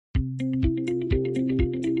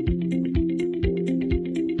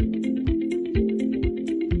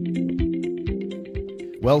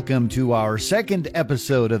Welcome to our second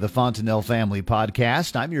episode of the Fontanelle Family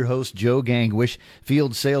Podcast. I'm your host, Joe Gangwish,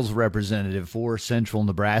 Field Sales Representative for Central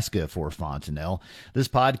Nebraska for Fontanelle. This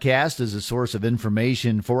podcast is a source of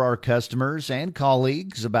information for our customers and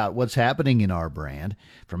colleagues about what's happening in our brand.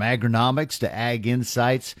 From agronomics to ag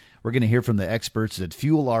insights, we're going to hear from the experts that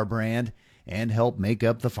fuel our brand and help make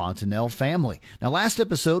up the Fontanelle family. Now, last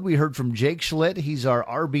episode, we heard from Jake Schlitt. He's our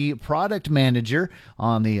RB product manager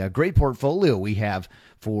on the great portfolio we have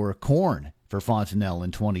for corn for Fontanelle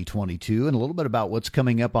in 2022, and a little bit about what's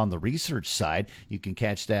coming up on the research side. You can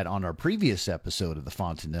catch that on our previous episode of the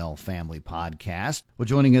Fontanelle Family Podcast. Well,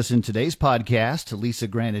 joining us in today's podcast, Lisa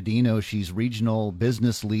Granadino. She's Regional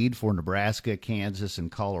Business Lead for Nebraska, Kansas,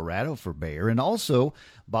 and Colorado for Bayer, and also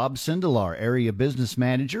Bob Sindelar, Area Business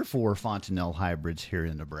Manager for Fontanelle Hybrids here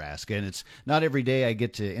in Nebraska. And it's not every day I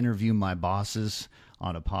get to interview my bosses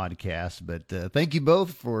on a podcast, but thank you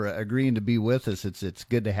both for agreeing to be with us. It's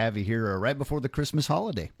good to have you here right before the Christmas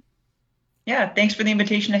holiday. Yeah, thanks for the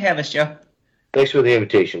invitation to have us, Joe. Thanks for the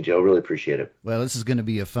invitation, Joe. Really appreciate it. Well, this is going to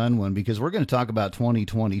be a fun one because we're going to talk about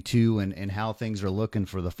 2022 and how things are looking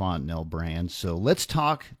for the Fontanelle brand. So let's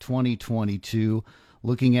talk 2022,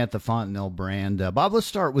 looking at the Fontanelle brand. Bob, let's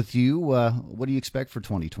start with you. What do you expect for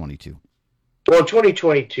 2022? Well,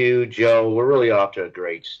 2022, Joe, we're really off to a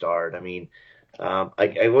great start. I mean,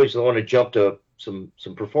 I always want to jump to some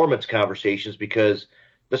performance conversations because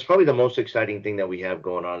that's probably the most exciting thing that we have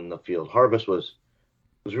going on in the field. Harvest was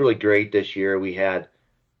really great this year. We had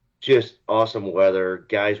just awesome weather.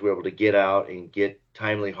 Guys were able to get out and get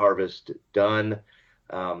timely harvest done.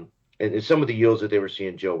 And some of the yields that they were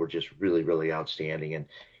seeing, Joe, were just really, really outstanding.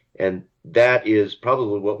 And that is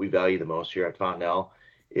probably what we value the most here at Fontanelle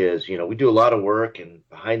is, we do a lot of work and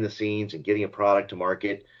behind the scenes and getting a product to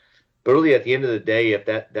market. But really, at the end of the day, if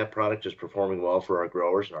that product is performing well for our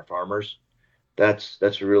growers and our farmers,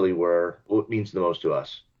 that's really what means the most to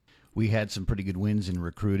us. We had some pretty good wins in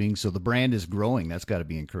recruiting, so the brand is growing. That's got to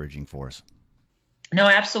be encouraging for us. No,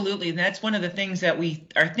 absolutely. And that's one of the things that we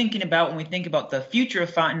are thinking about when we think about the future of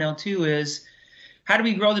Fontanelle, too, is how do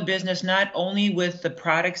we grow the business not only with the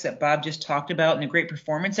products that Bob just talked about and the great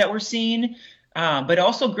performance that we're seeing, but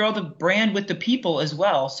also grow the brand with the people as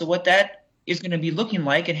well. So what that is going to be looking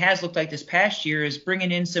like, it has looked like this past year, is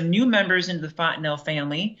bringing in some new members into the Fontanelle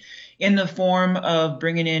family in the form of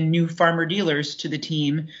bringing in new farmer dealers to the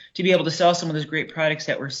team to be able to sell some of those great products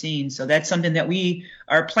that we're seeing. So that's something that we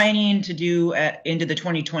are planning to do into the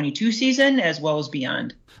 2022 season as well as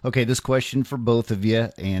beyond. Okay, this question for both of you.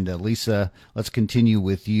 And Lisa, let's continue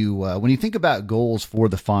with you. When you think about goals for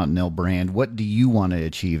the Fontanelle brand, what do you want to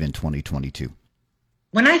achieve in 2022?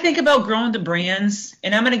 When I think about growing the brands,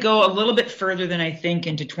 and I'm going to go a little bit further than I think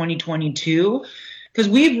into 2022, because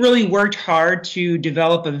we've really worked hard to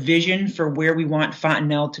develop a vision for where we want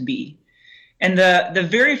Fontanelle to be. And the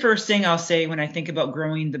very first thing I'll say when I think about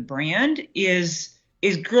growing the brand is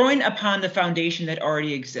growing upon the foundation that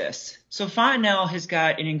already exists. So Fontanelle has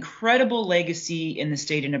got an incredible legacy in the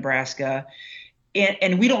state of Nebraska,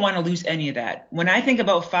 and we don't want to lose any of that. When I think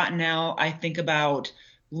about Fontanelle, I think about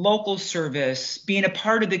local service, being a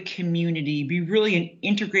part of the community, be really an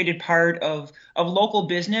integrated part of local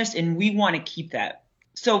business, and we want to keep that.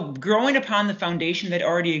 So growing upon the foundation that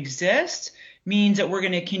already exists means that we're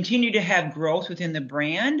going to continue to have growth within the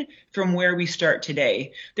brand from where we start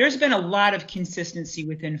today. There's been a lot of consistency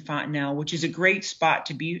within Fontanelle, which is a great spot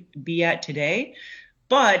to be at today.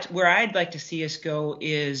 But where I'd like to see us go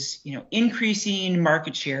is, increasing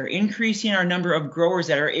market share, increasing our number of growers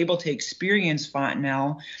that are able to experience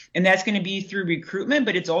Fontanelle. And that's going to be through recruitment,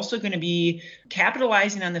 but it's also going to be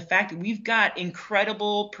capitalizing on the fact that we've got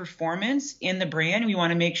incredible performance in the brand. We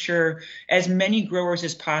want to make sure as many growers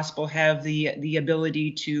as possible have the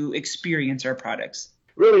ability to experience our products.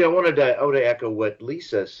 Really, I want to echo what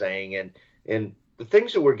Lisa is saying. And the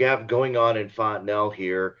things that we're going on in Fontanelle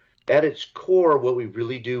here, at its core, what we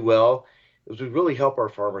really do well is we really help our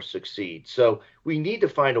farmers succeed. So we need to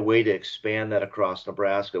find a way to expand that across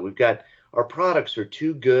Nebraska. Our products are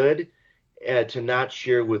too good to not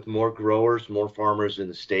share with more growers, more farmers in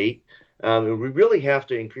the state. And we really have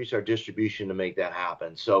to increase our distribution to make that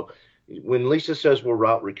happen. So when Lisa says we're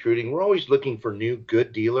route recruiting, we're always looking for new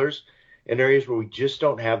good dealers in areas where we just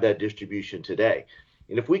don't have that distribution today.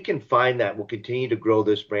 And if we can find that, we'll continue to grow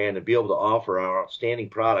this brand and be able to offer our outstanding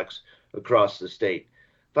products across the state.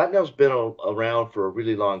 Fontanelle's been around for a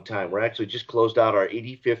really long time. We're actually just closed out our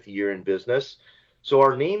 85th year in business. So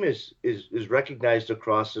our name is recognized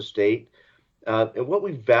across the state. And what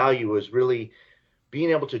we value is really being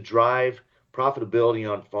able to drive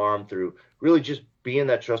profitability on farm through really just being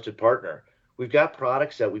that trusted partner. we've got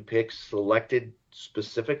products that we pick selected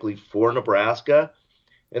specifically for Nebraska.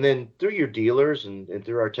 And then through your dealers and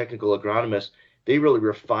through our technical agronomists, they really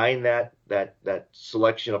refine that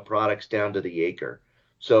selection of products down to the acre.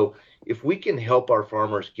 So if we can help our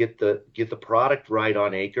farmers get the product right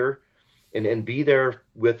on acre and be there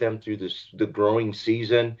with them through the growing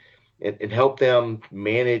season and help them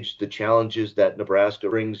manage the challenges that Nebraska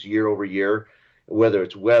brings year over year, whether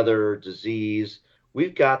it's weather, disease,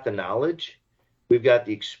 we've got the knowledge, we've got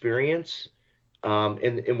the experience,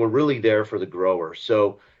 and we're really there for the grower.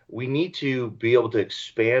 So we need to be able to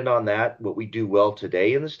expand on that, what we do well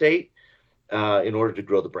today in the state, in order to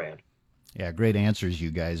grow the brand. Yeah, great answers, you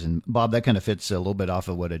guys. And Bob, that kind of fits a little bit off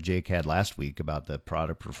of what Jake had last week about the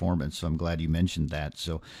product performance. So I'm glad you mentioned that.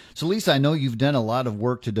 So Lisa, I know you've done a lot of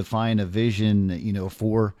work to define a vision,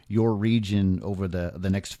 for your region over the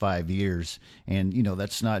next 5 years. And,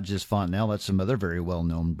 that's not just Fontanelle, that's some other very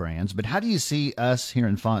well-known brands. But how do you see us here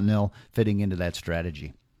in Fontanelle fitting into that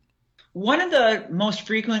strategy? One of the most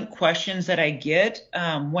frequent questions that I get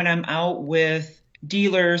when I'm out with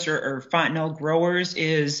dealers or Fontanelle growers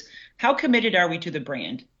is, how committed are we to the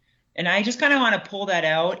brand? And I just kind of want to pull that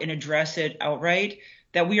out and address it outright,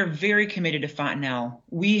 that we are very committed to Fontanelle.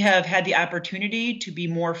 We have had the opportunity to be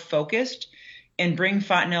more focused and bring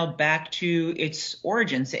Fontanelle back to its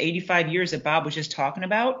origins, the 85 years that Bob was just talking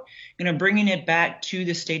about, bringing it back to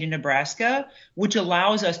the state of Nebraska, which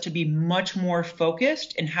allows us to be much more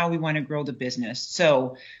focused in how we want to grow the business.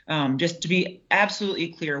 So just to be absolutely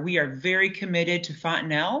clear, we are very committed to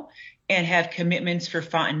Fontanelle and have commitments for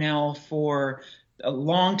Fontanelle for a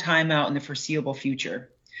long time out in the foreseeable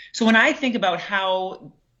future. So when I think about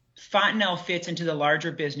how Fontanelle fits into the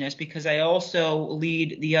larger business, because I also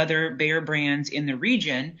lead the other Bayer brands in the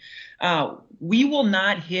region, we will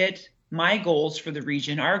not hit my goals for the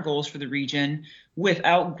region, our goals for the region,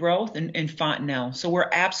 without growth in Fontanelle. So we're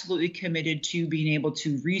absolutely committed to being able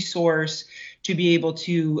to resource, to be able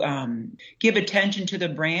to give attention to the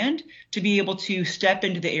brand, to be able to step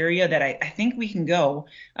into the area that I think we can go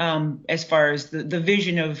as far as the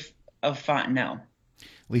vision of Fontanelle.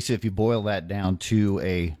 Lisa, if you boil that down to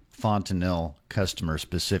a Fontanelle customer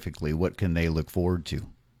specifically, what can they look forward to?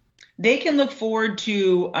 They can look forward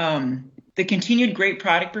to the continued great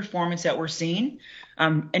product performance that we're seeing.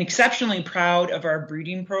 I'm exceptionally proud of our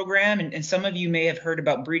breeding program, and some of you may have heard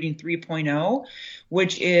about Breeding 3.0,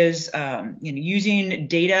 which is using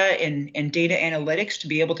data and data analytics to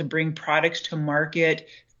be able to bring products to market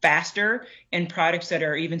faster and products that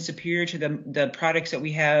are even superior to the products that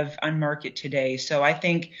we have on market today. So I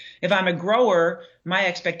think if I'm a grower, my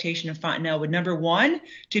expectation of Fontanelle would, number one,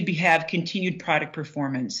 to have continued product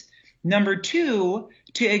performance. Number two,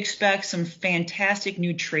 to expect some fantastic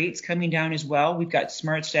new traits coming down as well. We've got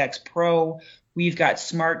Smart Stacks Pro. We've got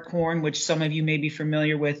Smart Corn, which some of you may be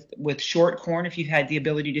familiar with short corn, if you've had the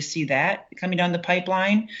ability to see that coming down the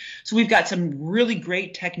pipeline. So we've got some really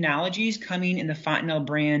great technologies coming in the Fontanelle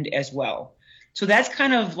brand as well. So that's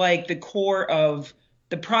kind of like the core of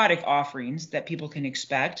the product offerings that people can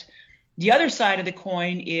expect. The other side of the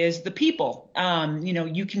coin is the people.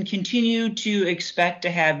 You can continue to expect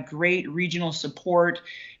to have great regional support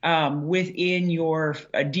within your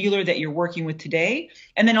dealer that you're working with today.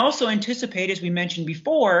 And then also anticipate, as we mentioned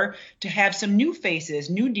before, to have some new faces,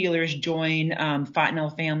 new dealers join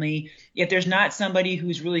Fontanelle family. If there's not somebody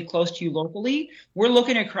who's really close to you locally, we're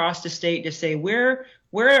looking across the state to say, where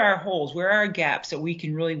are our holes? Where are our gaps that we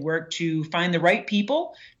can really work to find the right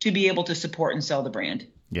people to be able to support and sell the brand?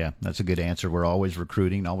 Yeah, that's a good answer. We're always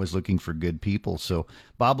recruiting, always looking for good people. So,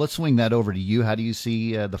 Bob, let's swing that over to you. How do you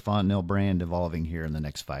see the Fontanelle brand evolving here in the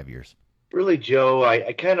next 5 years? Really, Joe,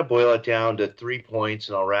 I kind of boil it down to 3 points,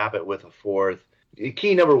 and I'll wrap it with a fourth.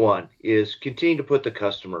 Key number one is continue to put the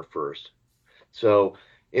customer first. So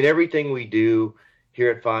in everything we do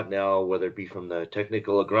here at Fontanelle, whether it be from the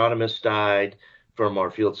technical agronomist side, from our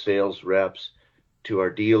field sales reps, to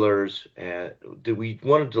our dealers, do we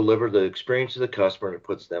want to deliver the experience to the customer that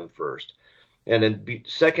puts them first? And then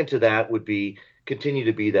second to that would be continue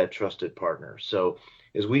to be that trusted partner. So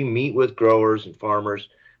as we meet with growers and farmers,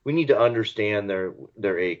 we need to understand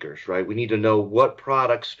their acres, right? We need to know what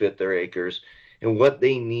products fit their acres and what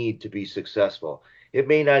they need to be successful. It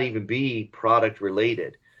may not even be product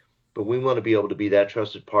related, but we want to be able to be that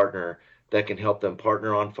trusted partner that can help them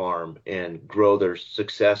partner on farm and grow their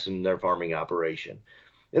success in their farming operation.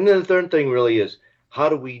 And then the third thing really is how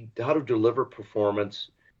to deliver performance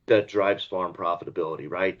that drives farm profitability,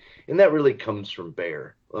 right? And that really comes from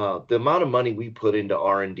Bayer. The amount of money we put into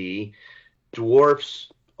R&D dwarfs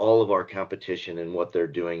all of our competition and what they're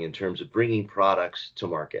doing in terms of bringing products to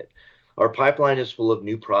market. our pipeline is full of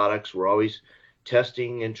new products. We're always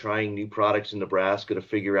testing and trying new products in Nebraska to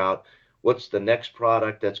figure out what's the next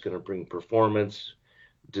product that's going to bring performance,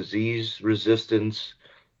 disease resistance,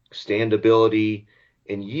 standability,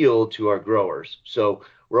 and yield to our growers. So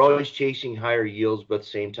we're always chasing higher yields, but at the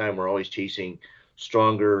same time, we're always chasing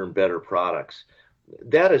stronger and better products.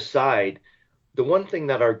 That aside, the one thing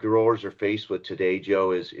that our growers are faced with today,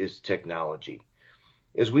 Joe, is technology.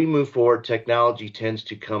 As we move forward, technology tends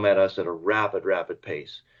to come at us at a rapid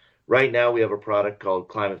pace. Right now, we have a product called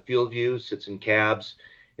Climate Field View, sits in cabs,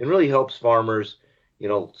 and really helps farmers,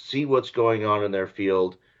 see what's going on in their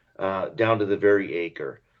field down to the very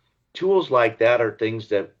acre. Tools like that are things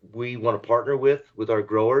that we want to partner with our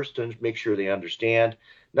growers to make sure they understand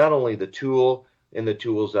not only the tool and the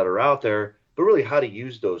tools that are out there, but really how to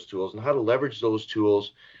use those tools and how to leverage those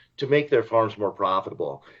tools to make their farms more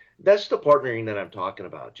profitable. That's the partnering that I'm talking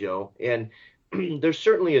about, Joe. And there's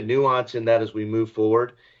certainly a nuance in that as we move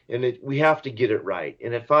forward, and we have to get it right.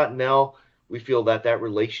 And at Fontanelle, we feel that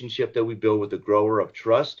relationship that we build with the grower of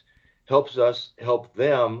trust helps us help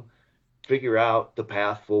them figure out the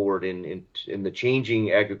path forward in the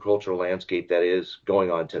changing agricultural landscape that is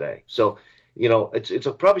going on today. So, it's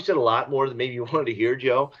probably said a lot more than maybe you wanted to hear,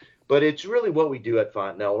 Joe, but it's really what we do at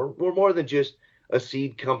Fontanelle. We're more than just a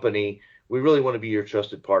seed company. We really want to be your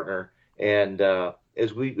trusted partner. And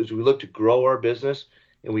as we look to grow our business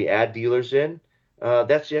and we add dealers in,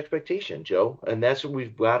 that's the expectation, Joe. And that's what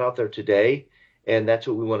we've got out there today. And that's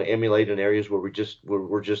what we want to emulate in areas where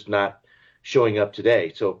we're just not showing up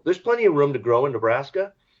today. So there's plenty of room to grow in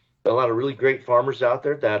Nebraska. A lot of really great farmers out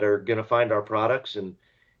there that are going to find our products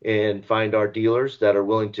and find our dealers that are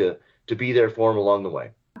willing to be there for them along the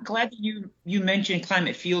way. Glad that you mentioned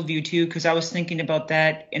Climate Field View too, because I was thinking about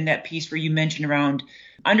that in that piece where you mentioned around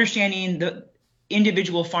understanding the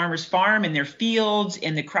individual farmer's farm and their fields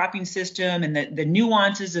and the cropping system and the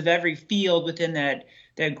nuances of every field within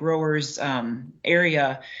that grower's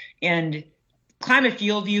area. And Climate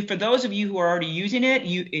Field View, for those of you who are already using it,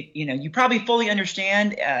 you probably fully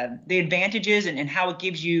understand the advantages and how it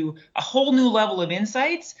gives you a whole new level of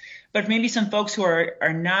insights. But maybe some folks who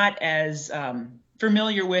are not as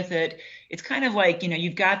familiar with it, it's kind of like,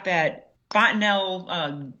 you've got that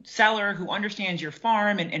Fontanelle seller who understands your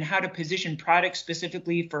farm and how to position products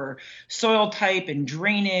specifically for soil type and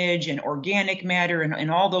drainage and organic matter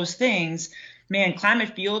and all those things. Man,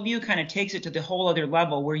 Climate Field View kind of takes it to the whole other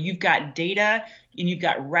level where you've got data and you've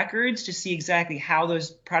got records to see exactly how those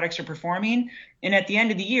products are performing. And at the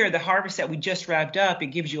end of the year, the harvest that we just wrapped up, it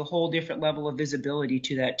gives you a whole different level of visibility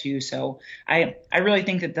to that too. So I really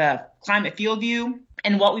think that the Climate Field View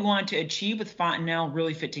and what we want to achieve with Fontanelle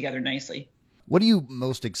really fit together nicely. What are you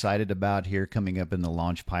most excited about here coming up in the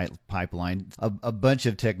launch pipeline? A bunch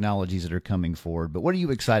of technologies that are coming forward, but what are you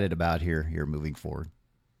excited about here moving forward?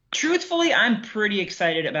 Truthfully, I'm pretty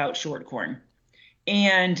excited about short corn.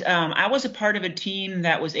 And I was a part of a team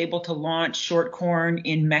that was able to launch short corn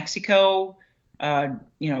in Mexico, a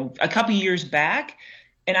couple years back.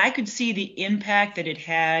 And I could see the impact that it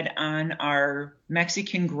had on our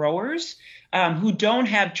Mexican growers who don't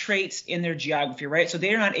have traits in their geography, right? So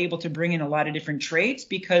they're not able to bring in a lot of different traits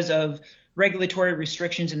because of regulatory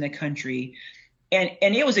restrictions in the country. And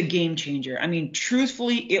it was a game changer. I mean,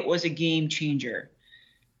 truthfully, it was a game changer.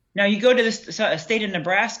 Now, you go to the state of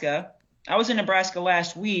Nebraska. I was in Nebraska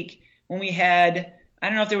last week when we had, I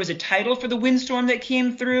don't know if there was a title for the windstorm that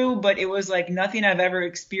came through, but it was like nothing I've ever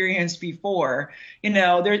experienced before.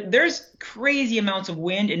 There's crazy amounts of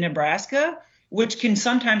wind in Nebraska, which can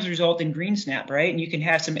sometimes result in green snap, right? And you can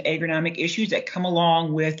have some agronomic issues that come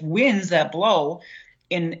along with winds that blow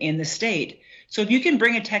in the state. So if you can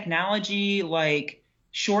bring a technology like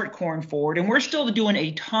short corn forward, and we're still doing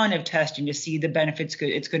a ton of testing to see the benefits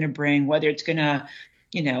it's going to bring, whether it's going to,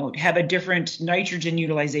 have a different nitrogen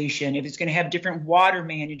utilization, if it's going to have different water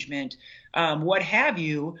management, what have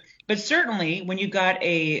you. But certainly when you've got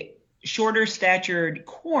a shorter statured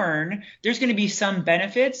corn, there's going to be some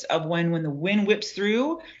benefits of when the wind whips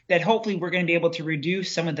through that hopefully we're going to be able to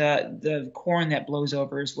reduce some of the corn that blows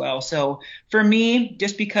over as well. So for me,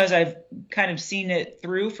 just because I've kind of seen it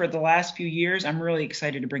through for the last few years, I'm really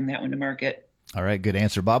excited to bring that one to market. All right, good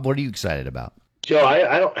answer. Bob, what are you excited about? Joe,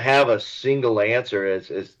 I don't have a single answer as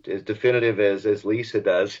definitive as Lisa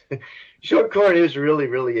does. Short corn is really,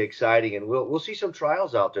 really exciting, and we'll see some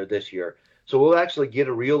trials out there this year. So we'll actually get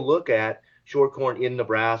a real look at short corn in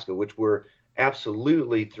Nebraska, which we're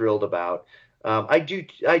absolutely thrilled about. I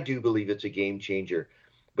do believe it's a game changer,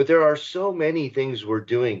 but there are so many things we're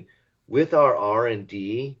doing with our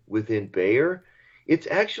R&D within Bayer. It's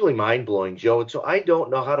actually mind blowing, Joe. And so I don't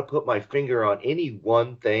know how to put my finger on any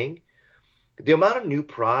one thing, The amount of new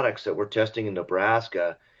products that we're testing in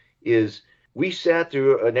Nebraska is, we sat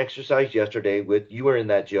through an exercise yesterday with, you were in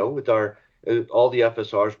that, Joe, with our all the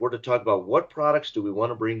FSRs. We're to talk about what products do we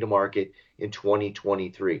want to bring to market in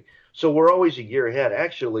 2023. So we're always a year ahead.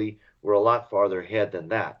 Actually, we're a lot farther ahead than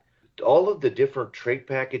that. All of the different trait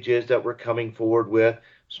packages that we're coming forward with,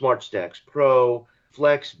 Smart Stacks Pro,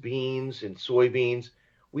 Flex beans and soybeans.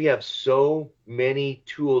 We have so many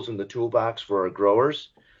tools in the toolbox for our growers.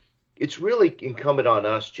 It's really incumbent on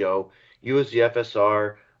us, Joe, you as the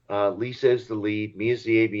FSR, Lisa is the lead, me as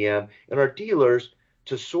the ABM, and our dealers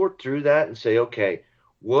to sort through that and say, okay,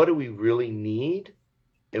 what do we really need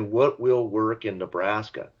and what will work in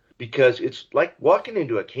Nebraska? Because it's like walking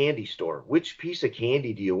into a candy store. Which piece of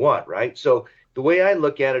candy do you want, right? So the way I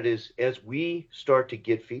look at it is, as we start to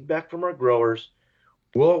get feedback from our growers,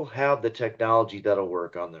 we'll have the technology that'll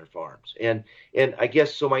work on their farms. And I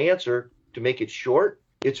guess, so my answer, to make it short,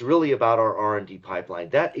 it's really about our R&D pipeline.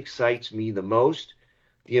 That excites me the most.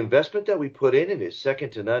 The investment that we put in it is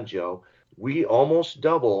second to none, Joe. We almost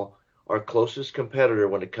double our closest competitor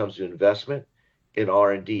when it comes to investment in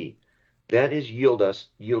R&D. That has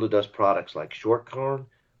yielded us products like Short Corn,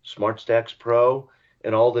 Smart Stacks Pro,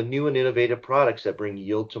 and all the new and innovative products that bring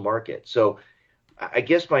yield to market. So I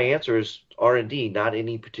guess my answer is R&D, not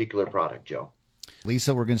any particular product, Joe.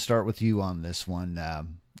 Lisa, we're going to start with you on this one.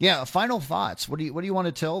 Final thoughts. What do you want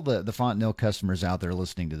to tell the Fontanelle customers out there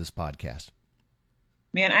listening to this podcast?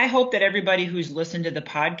 Man, I hope that everybody who's listened to the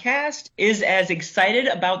podcast is as excited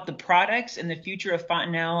about the products and the future of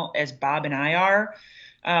Fontanelle as Bob and I are.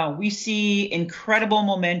 We see incredible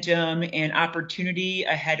momentum and opportunity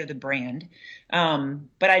ahead of the brand.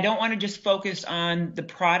 But I don't want to just focus on the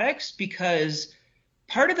products, because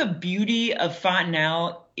part of the beauty of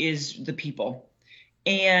Fontanelle is the people.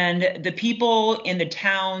 And the people in the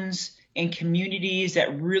towns and communities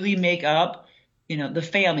that really make up, the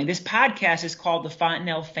family. This podcast is called the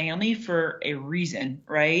Fontanelle Family for a reason,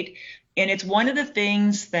 right? And it's one of the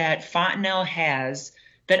things that Fontanelle has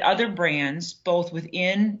that other brands, both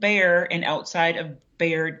within Bayer and outside of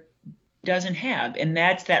Bayer, doesn't have. And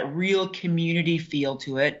that's that real community feel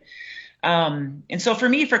to it. And so for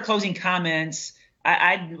me, for closing comments,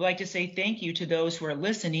 I'd like to say thank you to those who are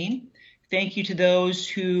listening. Thank you to those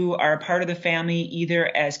who are a part of the family,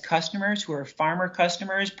 either as customers, who are farmer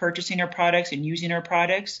customers purchasing our products and using our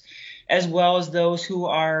products, as well as those who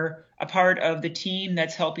are a part of the team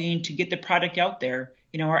that's helping to get the product out there.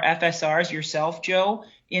 Our FSRs, yourself, Joe,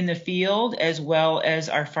 in the field, as well as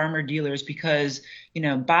our farmer dealers, because,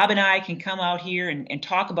 Bob and I can come out here and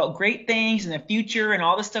talk about great things in the future and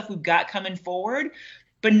all the stuff we've got coming forward.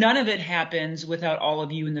 But none of it happens without all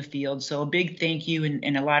of you in the field. So a big thank you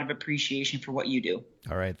and a lot of appreciation for what you do.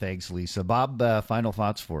 All right. Thanks, Lisa. Bob, final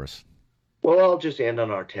thoughts for us. Well, I'll just end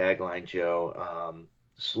on our tagline, Joe.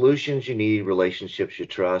 Solutions you need, relationships you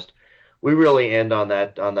trust. We really end on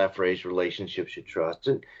that phrase, relationships you trust.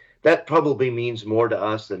 And that probably means more to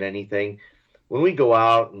us than anything. When we go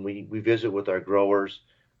out and we visit with our growers,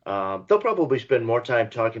 they'll probably spend more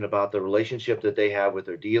time talking about the relationship that they have with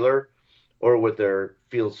their dealer or with their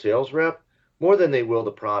field sales rep, more than they will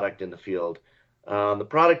the product in the field. The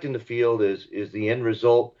product in the field is the end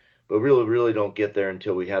result, but really don't get there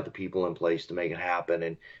until we have the people in place to make it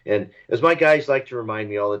happen. And as my guys like to remind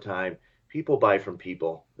me all the time, people buy from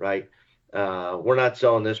people, right? We're not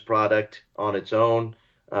selling this product on its own.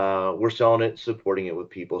 We're selling it, supporting it with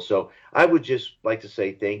people. So I would just like to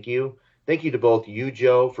say thank you. Thank you to both you,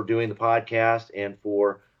 Joe, for doing the podcast, and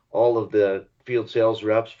for all of the field sales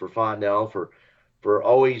reps for Fontanelle, for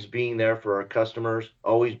always being there for our customers,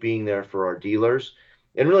 always being there for our dealers,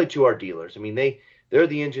 and really to our dealers. I mean, they're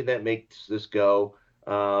the engine that makes this go.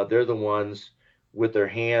 They're the ones with their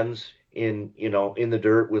hands in the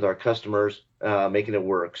dirt with our customers, making it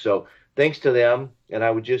work. So thanks to them. And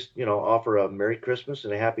I would just, offer a Merry Christmas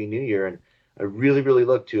and a Happy New Year. And I really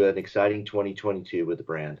look to an exciting 2022 with the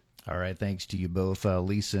brand. All right. Thanks to you both,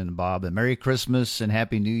 Lisa and Bob. And Merry Christmas and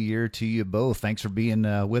Happy New Year to you both. Thanks for being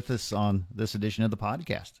with us on this edition of the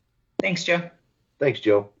podcast. Thanks, Joe. Thanks,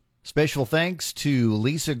 Joe. Special thanks to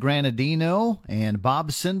Lisa Granadino and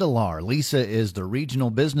Bob Sindelar. Lisa is the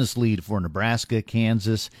regional business lead for Nebraska,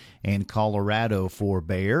 Kansas, and Colorado for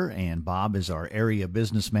Bayer, and Bob is our area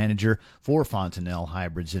business manager for Fontanelle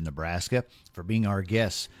Hybrids in Nebraska, for being our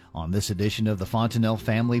guests on this edition of the Fontanelle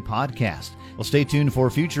Family Podcast. Well, stay tuned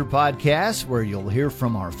for future podcasts where you'll hear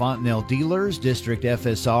from our Fontanelle dealers, district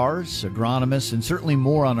FSRs, agronomists, and certainly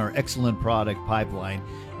more on our excellent product pipeline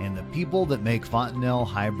and the people that make Fontanelle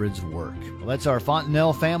Hybrids work. Well, that's our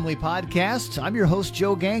Fontanelle Family Podcast. I'm your host,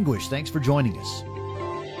 Joe Gangwish. Thanks for joining us.